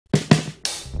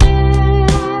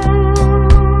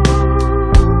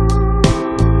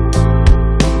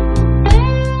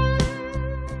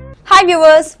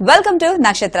viewers, welcome to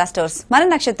Nakshatra Stores. Mana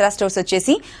Nakshatra Stores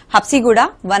vachesi Habsiguda,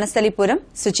 Vanasthalipuram,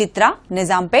 Suchitra,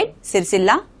 Nizampet,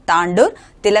 Sircilla, Tandur,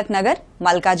 Tilak Nagar,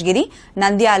 Malkajgiri,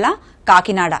 Nandyal,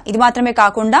 Kakinada. ఇది మాత్రమే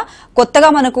కాకుండా కొత్తగా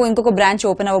మనకు ఇంకొక branch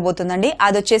open అవ్వబోతుందండి.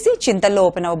 అది వచ్చేసి చింతల్లో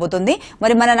ఓపెన్ అవ్వబోతుంది.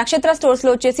 మరి మన నక్షత్ర స్టోర్స్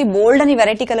లో వచ్చేసి బోల్డ్ అని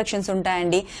వెరైటీ కలెక్షన్స్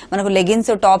ఉంటాయండి. మనకు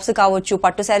లెగిన్స్, టాప్స్ కావచ్చు,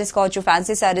 పట్టు సారీస్ కావచ్చు,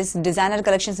 fancy saris, designer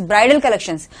collections, bridal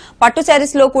collections. పట్టు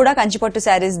సారీస్ లో కూడా కంచి పట్టు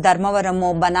సారీస్, ధర్మవరం,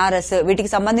 బనారస్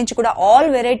వీటికి సంబంధించి కూడా all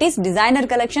varieties, designer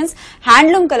collections,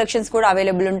 handloom collections కూడా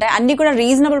అవైలబుల్ ఉంటాయి. అన్ని కూడా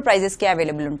రీజనబుల్ ప్రైజెస్ కి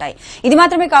అవైలబుల్ ఉంటాయి. ఇది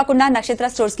మాత్రమే కాకుండా నక్షత్ర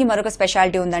స్టోర్స్ కి మరొక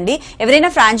స్పెషాలిటీ ఉందండి.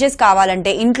 ఎవరైనా ఫ్రాంచైజ్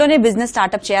కావాలంటే, ఇంట్లోనే బిజినెస్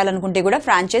స్టార్ట్అప్ చేయాలనుకుంటే కూడా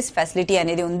ఫ్రాంచైజ్ ఫెసిలిటీ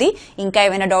అనేది ఉంది. ఇంకా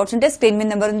ఏమైనా డౌట్స్ ఉంటే స్క్రీన్ మీద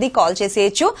నెంబర్ ఉంది, కాల్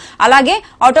చేసేయచ్చు. అలాగే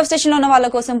అవుట్ ఆఫ్ స్టేషన్ లో ఉన్న వాళ్ళ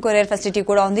కోసం కొరియర్ ఫెసిలిటీ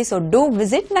కూడా ఉంది. సో డూ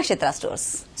విజిట్ నక్షత్ర స్టోర్స్.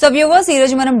 సో వ్యూవర్స్, ఈ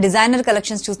రోజు మనం డిజైనర్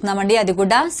కలెక్షన్స్ చూస్తున్నామండి. అది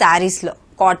కూడా శారీస్ లో,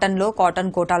 కాటన్ లో, కాటన్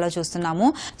కోటాలో చూస్తున్నాము.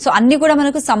 సో అన్ని కూడా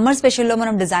మనకు సమ్మర్ స్పెషల్ లో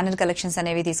మనం డిజైనర్ కలెక్షన్స్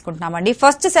అనేవి తీసుకుంటున్నామండి.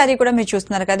 ఫస్ట్ శారీ కూడా మీరు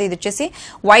చూస్తున్నారు కదా, ఇది వచ్చేసి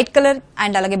వైట్ కలర్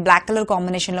అండ్ అలాగే బ్లాక్ కలర్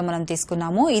కాంబినేషన్ లో మనం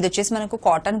తీసుకున్నాము. ఇది వచ్చేసి మనకు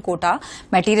కాటన్ కోటా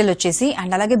మెటీరియల్ వచ్చేసి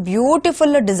అండ్ అలాగే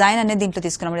బ్యూటిఫుల్ డిజైన్ అనేది దీంట్లో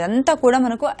తీసుకున్నాం. ఇదంతా కూడా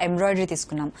మనకు ఎంబ్రాయిడరీ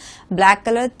తీసుకున్నాం. Black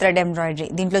colour thread embroidery.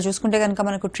 దీంట్లో చూసుకుంటే కనుక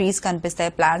మనకు ట్రీస్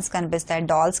కనిపిస్తాయి, ప్లాంట్స్ కనిపిస్తాయి,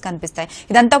 డాల్స్ కనిపిస్తాయి.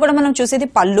 ఇదంతా కూడా మనం చూసేది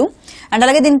పళ్ళు. అండ్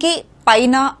అలాగే దీనికి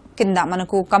పైన కింద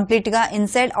మనకు కంప్లీట్ గా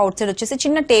ఇన్సైడ్ అవుట్ సైడ్ వచ్చేసి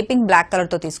చిన్న టేపింగ్ బ్లాక్ కలర్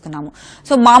తో తీసుకున్నాము.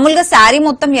 సో మామూలుగా శారీ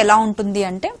మొత్తం ఎలా ఉంటుంది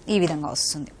అంటే ఈ విధంగా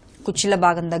వస్తుంది. కుచ్చిళ్ళ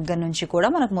భాగం దగ్గర నుంచి కూడా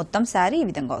మనకు మొత్తం శారీ ఈ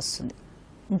విధంగా వస్తుంది.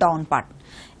 డౌన్ పార్ట్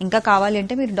ఇంకా కావాలి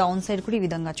అంటే మీరు డౌన్ సైడ్ కూడా ఈ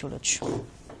విధంగా చూడొచ్చు.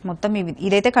 మొత్తం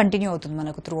ఇదైతే కంటిన్యూ అవుతుంది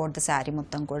మనకు త్రూ అవుట్ ద శారీ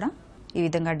మొత్తం కూడా ఈ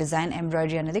విధంగా డిజైన్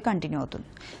ఎంబ్రాయిడరీ అనేది కంటిన్యూ అవుతుంది.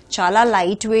 చాలా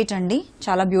లైట్ వెయిట్ అండి,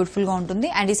 చాలా బ్యూటిఫుల్ గా ఉంటుంది.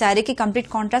 అండ్ ఈ శారీకి కంప్లీట్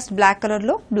కాంట్రాస్ట్ బ్లాక్ కలర్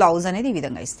లో బ్లౌజ్ అనేది ఈ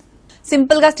విధంగా ఇస్తుంది.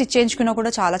 సింపుల్ గా స్టిచ్ చేయించుకున్నా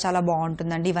కూడా చాలా చాలా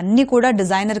బాగుంటుందండి. ఇవన్నీ కూడా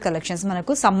డిజైనర్ కలెక్షన్స్,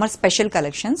 మనకు సమ్మర్ స్పెషల్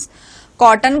కలెక్షన్స్.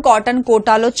 కాటన్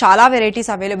కోటాలో చాలా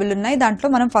వెరైటీస్ అవైలబుల్ ఉన్నాయి. దాంట్లో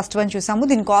మనం ఫస్ట్ వన్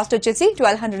చూసాము. దీని కాస్ట్ వచ్చేసి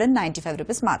 1295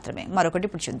 రూపీస్ మాత్రమే. మరొకటి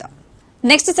ఇప్పుడు చూద్దాం.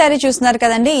 నెక్స్ట్ శారీ చూస్తున్నారు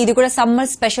కదండి, ఇది కూడా summer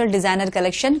special designer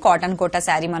collection. Cotton quota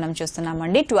sari మనం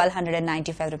చూస్తున్నామండి.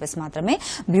 1295 రూపీస్ మాత్రమే.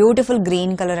 బ్యూటిఫుల్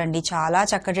గ్రీన్ కలర్ అండి, చాలా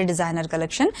చక్కటి designer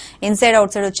collection. Inside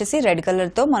out side వచ్చేసి రెడ్ కలర్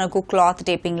తో మనకు క్లాత్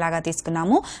టేపింగ్ లాగా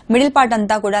తీసుకున్నాము. మిడిల్ పార్ట్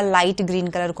అంతా కూడా light green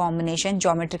colour combination,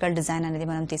 geometrical design అనేది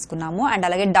మనం తీసుకున్నాము. అండ్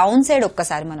అలాగే డౌన్ సైడ్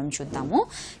ఒక్కసారి మనం చూద్దాము.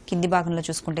 కింది భాగంలో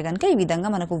చూసుకుంటే కనుక ఈ విధంగా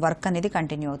మనకు వర్క్ అనేది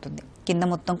కంటిన్యూ అవుతుంది. కింద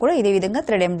మొత్తం కూడా ఇదే విధంగా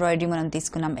థ్రెడ్ ఎంబ్రాయిడరీ మనం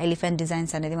తీసుకున్నాం. ఎలిఫెంట్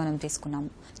డిజైన్స్ అనేది మనం తీసుకున్నాము.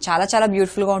 చాలా చాలా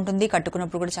బ్యూటిఫుల్ గా ఉంటుంది.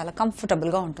 కట్టుకున్నప్పుడు కూడా చాలా కంఫర్టబుల్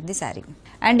గా ఉంటుంది శారీ.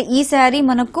 అండ్ ఈ శారీ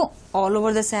మనకు ఆల్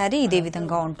ఓవర్ ద శారీ ఇదే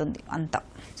విధంగా ఉంటుంది అంతా.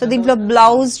 సో దీంట్లో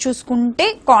బ్లౌజ్ చూసుకుంటే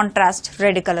కాంట్రాస్ట్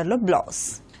రెడ్ కలర్ లో బ్లౌజ్.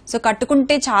 సో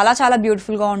కట్టుకుంటే చాలా చాలా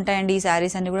బ్యూటిఫుల్ గా ఉంటాయండి ఈ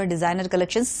శారీస్ అన్ని కూడా. Designer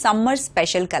collections, summer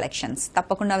special collections.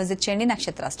 తప్పకుండా విజిట్ చేయండి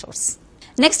నక్షత్ర స్టోర్స్.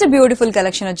 నెక్స్ట్ బ్యూటిఫుల్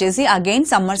కలెక్షన్ వచ్చేసి again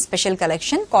summer special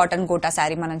collection. Cotton quota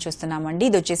sari మనం చూస్తున్నామండి.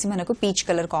 ఇది వచ్చేసి మనకు peach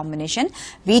colour combination,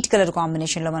 wheat colour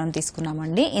combination లో మనం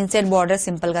తీసుకున్నామండి. ఇన్సైడ్ బార్డర్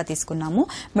సింపుల్ గా తీసుకున్నాము.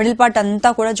 మిడిల్ పార్ట్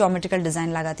అంతా కూడా జామెట్రికల్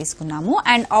డిజైన్ లాగా తీసుకున్నాము.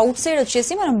 అండ్ అవుట్ సైడ్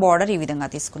వచ్చేసి మనం బార్డర్ ఈ విధంగా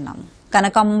తీసుకున్నాము.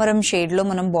 కనకాంబరం షేడ్ లో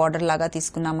మనం బార్డర్ లాగా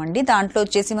తీసుకున్నామండి. దాంట్లో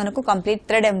వచ్చేసి మనకు కంప్లీట్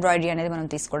థ్రెడ్ ఎంబ్రాయిడరీ అనేది మనం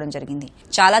తీసుకోవడం జరిగింది.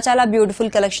 చాలా చాలా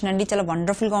బ్యూటిఫుల్ కలెక్షన్ అండి. చాలా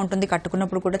వండర్ఫుల్ గా ఉంటుంది.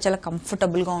 కట్టుకున్నప్పుడు కూడా చాలా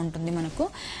కంఫర్టబుల్ గా ఉంటుంది మనకు.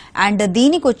 అండ్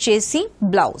దీనికి వచ్చేసి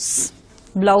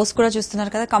బ్లౌజ్ కూడా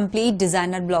చూస్తున్నారు కదా, కంప్లీట్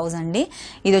డిజైనర్ బ్లౌజ్ అండి.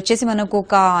 ఇది వచ్చేసి మనకు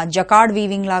ఒక జకార్డ్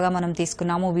వీవింగ్ లాగా మనం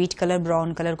తీసుకున్నాము. Wheat colour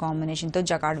brown colour combination తో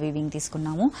జకార్డ్ వీవింగ్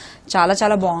తీసుకున్నాము. చాలా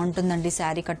చాలా బాగుంటుందండి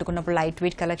sari కట్టుకున్నప్పుడు. Light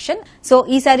weight collection. So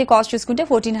ఈ శారీ కాస్ట్ చూసుకుంటే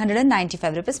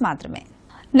 1495 రూపీస్ మాత్రమే.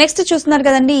 నెక్స్ట్ చూస్తున్నారు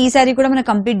కదండి, ఈ శారీ కూడా మన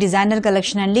కంప్లీట్ డిజైనర్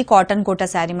కలెక్షన్ అండి. కాటన్ కోటా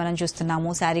శారీ మనం చూస్తున్నాము.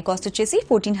 శారీ కాస్ట్ వచ్చేసి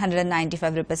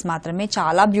 1495 రూపీస్ మాత్రమే.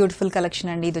 చాలా బ్యూటిఫుల్ కలెక్షన్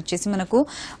అండి. ఇది వచ్చేసి మనకు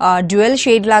డ్యూయల్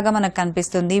షేడ్ లాగా మనకు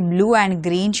కనిపిస్తుంది. Blue and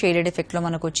green shaded effect లో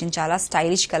మనకు వచ్చింది. చాలా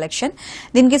స్టైలిష్ కలెక్షన్.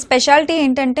 దీనికి స్పెషాలిటీ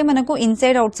ఏంటంటే మనకు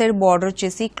ఇన్సైడ్ అవుట్ సైడ్ బార్డర్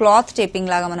వచ్చేసి క్లాత్ టేపింగ్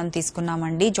లాగా మనం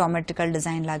తీసుకున్నామండి, జామెట్రికల్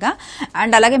డిజైన్ లాగా.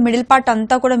 అండ్ అలాగే మిడిల్ పార్ట్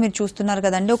అంతా కూడా మీరు చూస్తున్నారు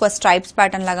కదండి, ఒక స్ట్రైప్స్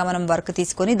ప్యాటర్న్ లాగా మనం వర్క్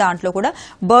తీసుకుని దాంట్లో కూడా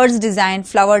birds design,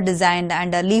 flower design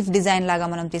and leaf design లాగా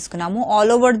మనం తీసుకున్నాము.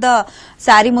 ఆల్ ఓవర్ ద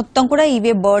శారీ మొత్తం కూడా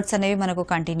ఇవే బర్డ్స్ అనేవి మనకు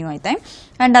కంటిన్యూ అవుతాయి.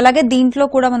 అండ్ అలాగే దీంట్లో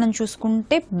కూడా మనం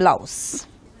చూసుకుంటే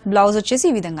బ్లౌజ్ వచ్చేసి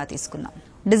ఈ విధంగా తీసుకున్నాం.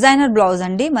 డిజైనర్ బ్లౌజ్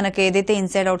అండి. మనకి ఏదైతే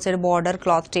inside out side border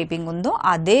cloth taping ఉందో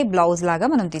అదే బ్లౌజ్ లాగా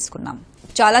మనం తీసుకున్నాం.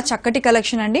 చాలా చక్కటి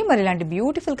కలెక్షన్ అండి. మరి ఇలాంటి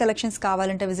బ్యూటిఫుల్ కలెక్షన్స్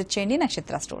కావాలంటే విజిట్ చేయండి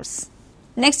నక్షత్ర స్టోర్స్.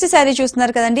 నెక్స్ట్ శారీ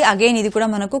చూస్తున్నారు కదండి, అగైన్ ఇది కూడా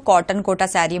మనకు కాటన్ కోటా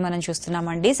శారీ మనం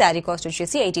చూస్తున్నామండి. శారీ కాస్ట్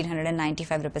వచ్చేసి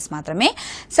 1895 రూపీస్ మాత్రమే.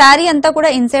 శారీ అంతా కూడా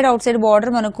ఇన్సైడ్ అవుట్ సైడ్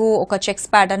బార్డర్ మనకు ఒక చెక్స్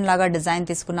ప్యాటర్న్ లాగా డిజైన్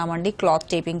తీసుకున్నామండి. క్లాత్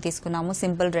టేపింగ్ తీసుకున్నాము.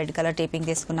 సింపుల్ రెడ్ కలర్ టేపింగ్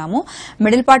తీసుకున్నాము.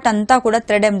 మిడిల్ పార్ట్ అంతా కూడా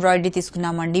థ్రెడ్ ఎంబ్రాయిడరీ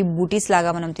తీసుకున్నామండి. బూటీస్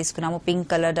లాగా మనం తీసుకున్నాము. Pink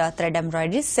colour thread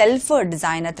embroidery, self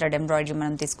designer thread embroidery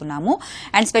మనం తీసుకున్నాము.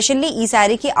 అండ్ స్పెషల్లీ ఈ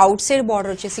శారీకి అవుట్ సైడ్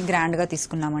బార్డర్ వచ్చేసి గ్రాండ్ గా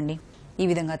తీసుకున్నామండి. ఈ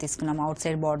విధంగా తీసుకున్నాం. అవుట్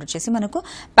సైడ్ బార్డర్ వచ్చేసి మనకు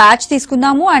ప్యాచ్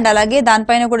తీసుకున్నాము అండ్ అలాగే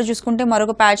దానిపైన కూడా చూసుకుంటే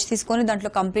మరొక ప్యాచ్ తీసుకొని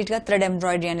దాంట్లో కంప్లీట్ గా థ్రెడ్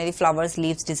ఎంబ్రాయిడరీ అనేది ఫ్లవర్స్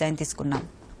లీవ్స్ డిజైన్ తీసుకున్నాం.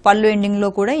 పళ్ళు ఎండింగ్ లో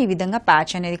కూడా ఈ విధంగా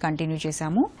ప్యాచ్ అనేది కంటిన్యూ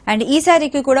చేసాము. అండ్ ఈ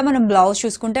శారీకి కూడా మనం బ్లౌజ్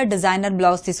చూసుకుంటే డిజైనర్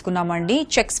బ్లౌజ్ తీసుకున్నామండి.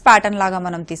 చెక్స్ ప్యాటర్న్ లాగా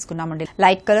మనం తీసుకున్నామండి,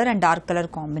 light colour and dark colour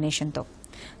combination తో.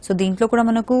 సో దీంట్లో కూడా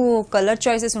మనకు కలర్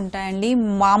చాయిసెస్ ఉంటాయండి.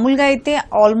 మామూలుగా అయితే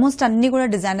ఆల్మోస్ట్ అన్ని కూడా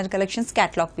డిజైనర్ కలెక్షన్స్,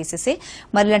 క్యాటలాగ్ పీసెస్.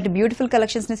 మరి ఇలాంటి బ్యూటిఫుల్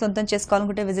కలెక్షన్స్ ని సొంతం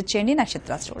చేసుకోవాలనుకుంటే విజిట్ చేయండి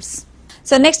నక్షత్ర స్టోర్స్.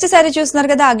 సో నెక్స్ట్ శారీ చూస్తున్నారు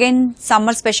కదా, అగైన్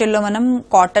సమ్మర్ స్పెషల్ లో మనం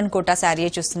కాటన్ కోటా శారీ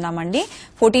చూస్తున్నామండి.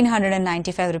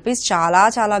 1495 రూపీస్. చాలా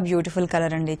చాలా బ్యూటిఫుల్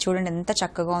కలర్ అండి. చూడండి ఎంత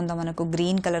చక్కగా ఉందో. మనకు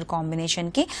గ్రీన్ కలర్ కాంబినేషన్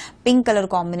కి pink colour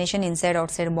combination, inside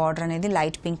out side border అనేది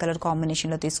లైట్ పింక్ కలర్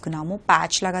కాంబినేషన్ లో తీసుకున్నాము.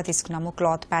 ప్యాచ్ లాగా తీసుకున్నాము,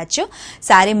 cloth patch.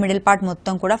 Sari middle part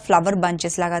మొత్తం కూడా ఫ్లవర్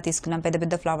బంచెస్ లాగా తీసుకున్నాం. పెద్ద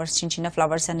పెద్ద ఫ్లవర్స్, చిన్న చిన్న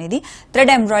ఫ్లవర్స్ అనేది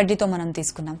థ్రెడ్ ఎంబ్రాయిడరీతో మనం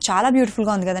తీసుకున్నాం. చాలా బ్యూటిఫుల్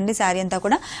గా ఉంది కదండి శారీ అంతా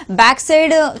కూడా. బ్యాక్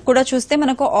సైడ్ కూడా చూస్తే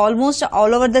మనకు almost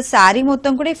all over the sari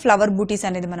మొత్తం కూడా ఈ ఫ్లవర్ బూటీస్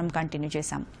అనేది మనం కంటిన్యూ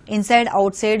చేసాం. ఇన్సైడ్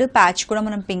అవుట్ సైడ్ ప్యాచ్ కూడా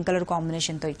మనం పింక్ కలర్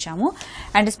కాంబినేషన్ తో ఇచ్చాము.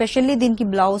 అండ్ స్పెషల్లీ దీనికి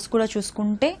బ్లౌజ్ కూడా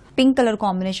చూసుకుంటే పింక్ కలర్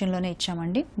కాంబినేషన్ లోనే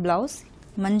ఇచ్చామండి. బ్లౌజ్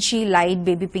మంచి light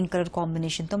baby pink colour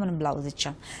combination తో మనం బ్లౌజ్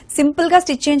ఇచ్చాం. సింపుల్ గా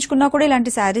స్టిచ్ చేయించుకున్నా కూడా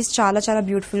ఇలాంటి శారీస్ చాలా చాలా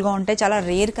బ్యూటిఫుల్ గా ఉంటాయి. చాలా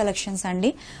రేర్ కలెక్షన్స్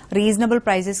అండి. రీజనబుల్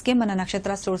ప్రైజెస్ కి మన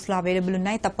నక్షత్ర స్టోర్స్ లో అవైలబుల్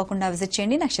ఉన్నాయి. తప్పకుండా విజిట్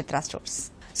చేయండి నక్షత్ర స్టోర్స్.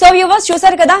 సో వ్యూవర్స్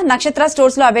చూసారు కదా, నక్షత్ర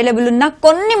స్టోర్స్ లో అవైలబుల్ ఉన్న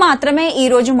కొన్ని మాత్రమే ఈ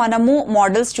రోజు మనము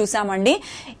మోడల్స్ చూసామండి.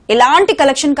 ఎలాంటి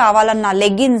కలెక్షన్ కావాలన్నా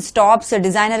leggings, tops,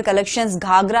 designer collections,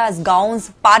 ghagras, gowns,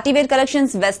 party wear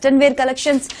collections, western wear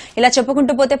collections, ఇలా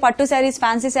చెప్పుకుంటూ పోతే పట్టు saris,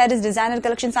 fancy saris, designer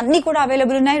collections అన్ని కూడా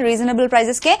అవైలబుల్ ఉన్నాయి రీజనబుల్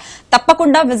ప్రైజెస్ కే.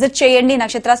 తప్పకుండా విజిట్ చేయండి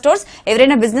నక్షత్ర స్టోర్స్.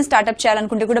 ఎవరైనా బిజినెస్ స్టార్ట్అప్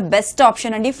చేయాలనుకుంటే కూడా బెస్ట్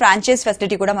ఆప్షన్ అండి. ఫ్రాంచైజ్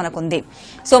ఫెసిలిటీ కూడా మనకుంది.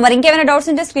 సో మరి ఇంకేమైనా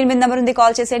డౌట్స్ ఉంటే స్క్రీన్ మీద నెంబర్ ఉంది,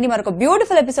 కాల్ చేసేయండి. మరొక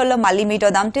బ్యూటిఫుల్ ఎపిసోడ్ లో మళ్ళీ మీట్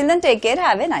అవుదాం. Till then take care,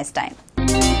 have a nice time.